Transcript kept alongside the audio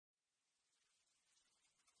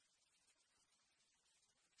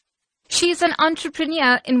She's an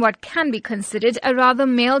entrepreneur in what can be considered a rather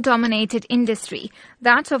male-dominated industry,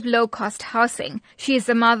 that of low-cost housing. She is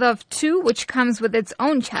a mother of 2, which comes with its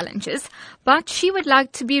own challenges, but she would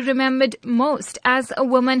like to be remembered most as a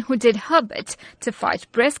woman who did her bit to fight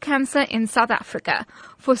breast cancer in South Africa.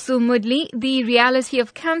 For Sue Moodley, the reality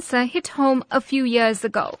of cancer hit home a few years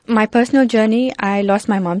ago. My personal journey, I lost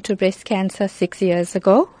my mom to breast cancer 6 years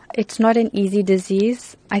ago. It's not an easy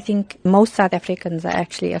disease. I think most South Africans are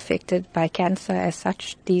actually affected by cancer as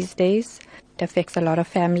such these days. It affects a lot of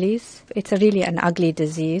families. It's really an ugly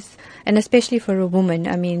disease. And especially for a woman,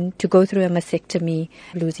 I mean, to go through a mastectomy,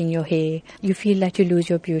 losing your hair, you feel that you lose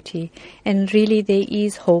your beauty. And really there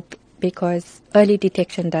is hope because early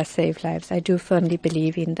detection does save lives. I do firmly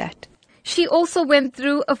believe in that. She also went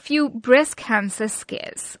through a few breast cancer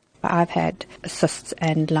scares. I've had cysts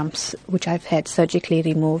and lumps, which I've had surgically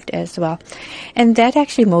removed as well. And that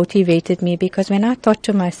actually motivated me because when I thought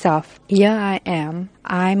to myself, here I am,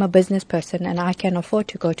 I'm a business person and I can afford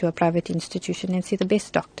to go to a private institution and see the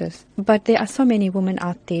best doctors. But there are so many women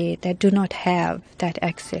out there that do not have that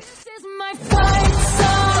access. This is my fight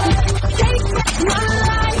song. Take back my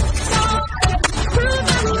life song. Prove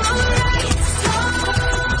I'm alright song.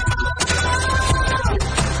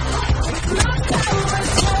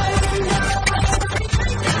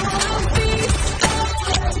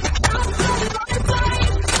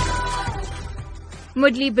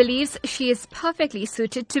 Moodley believes she is perfectly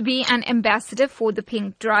suited to be an ambassador for the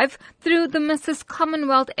Pink Drive through the Mrs.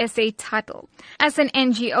 Commonwealth SA title. As an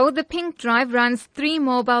NGO, the Pink Drive runs 3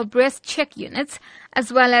 mobile breast check units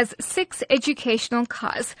as well as 6 educational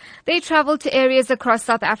cars. They travel to areas across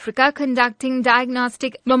South Africa conducting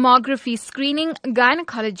diagnostic mammography screening,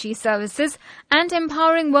 gynecology services and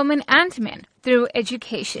empowering women and men through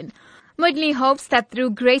education. Moodley hopes that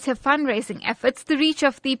through greater fundraising efforts, the reach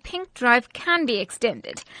of the Pink Drive can be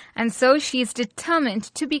extended. And so she is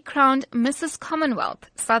determined to be crowned Mrs.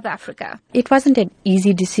 Commonwealth, South Africa. It wasn't an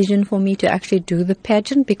easy decision for me to actually do the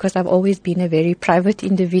pageant because I've always been a very private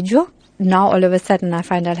individual. Now all of a sudden I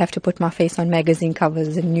find I'll have to put my face on magazine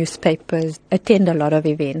covers and newspapers, attend a lot of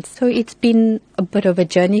events. So it's been a bit of a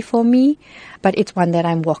journey for me, but it's one that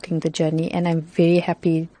I'm walking the journey and I'm very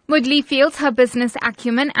happy. Moodley feels her business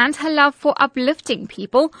acumen and her love for uplifting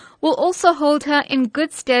people will also hold her in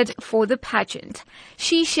good stead for the pageant.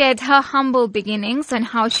 She shared her humble beginnings and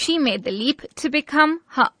how she made the leap to become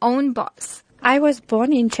her own boss. I was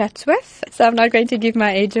born in Chatsworth, so I'm not going to give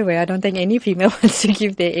my age away. I don't think any female wants to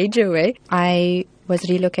give their age away. I was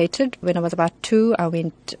relocated when I was about 2. I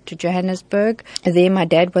went to Johannesburg. There my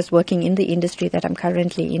dad was working in the industry that I'm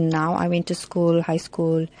currently in now. I went to school, high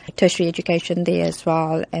school, tertiary education there as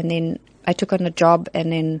well. And then I took on a job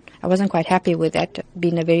and then I wasn't quite happy with that,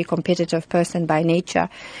 being a very competitive person by nature.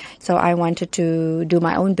 So I wanted to do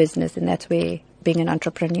my own business, and that's where being an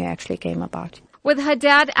entrepreneur actually came about. With her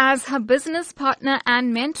dad as her business partner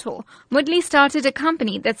and mentor, Moodley started a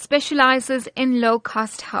company that specializes in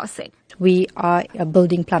low-cost housing. We are a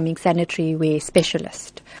building, plumbing, sanitary ware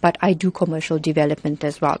specialist, but I do commercial development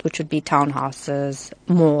as well, which would be townhouses,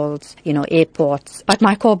 malls, airports. But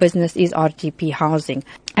my core business is RGP housing.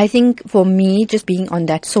 I think for me, just being on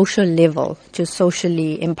that social level, to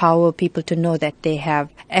socially empower people to know that they have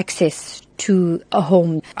access to a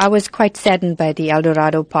home. I was quite saddened by the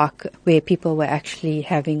Eldorado Park where people were actually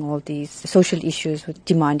having all these social issues with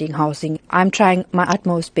demanding housing. I'm trying my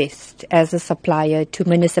utmost best as a supplier to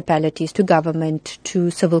municipalities, to government, to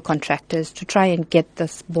civil contractors to try and get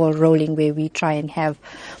this ball rolling where we try and have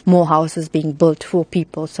more houses being built for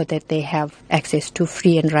people so that they have access to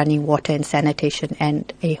free and running water and sanitation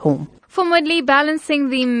and a home. For Moodley, balancing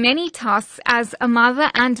the many tasks as a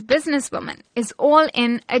mother and businesswoman is all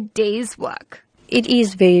in a day's work. It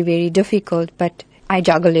is very, very difficult, but I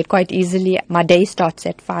juggle it quite easily. My day starts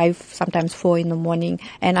at 5, sometimes 4 in the morning,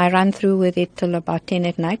 and I run through with it till about 10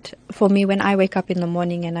 at night. For me, when I wake up in the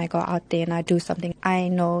morning and I go out there and I do something, I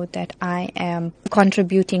know that I am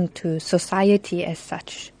contributing to society as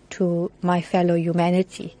such, to my fellow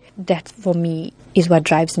humanity. That for me is what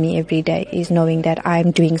drives me every day, is knowing that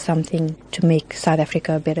I'm doing something to make South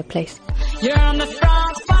Africa a better place. You're on the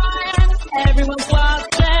front line, everyone's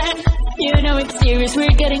watching. You know it's serious, we're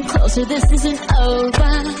getting closer, this isn't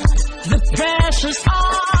over. The pressure's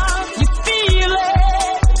on, you feel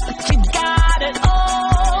it, but you got it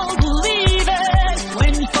all, believe it.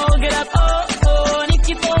 When you fold it up, oh, and if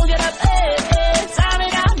you fold it up,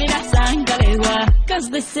 Samina, mina, sangalewa, 'cause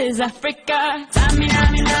this is Africa.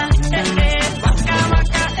 Samina, mina, waka,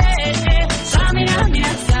 waka, Samina,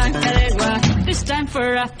 mina, sangalewa, this time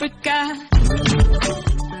for Africa.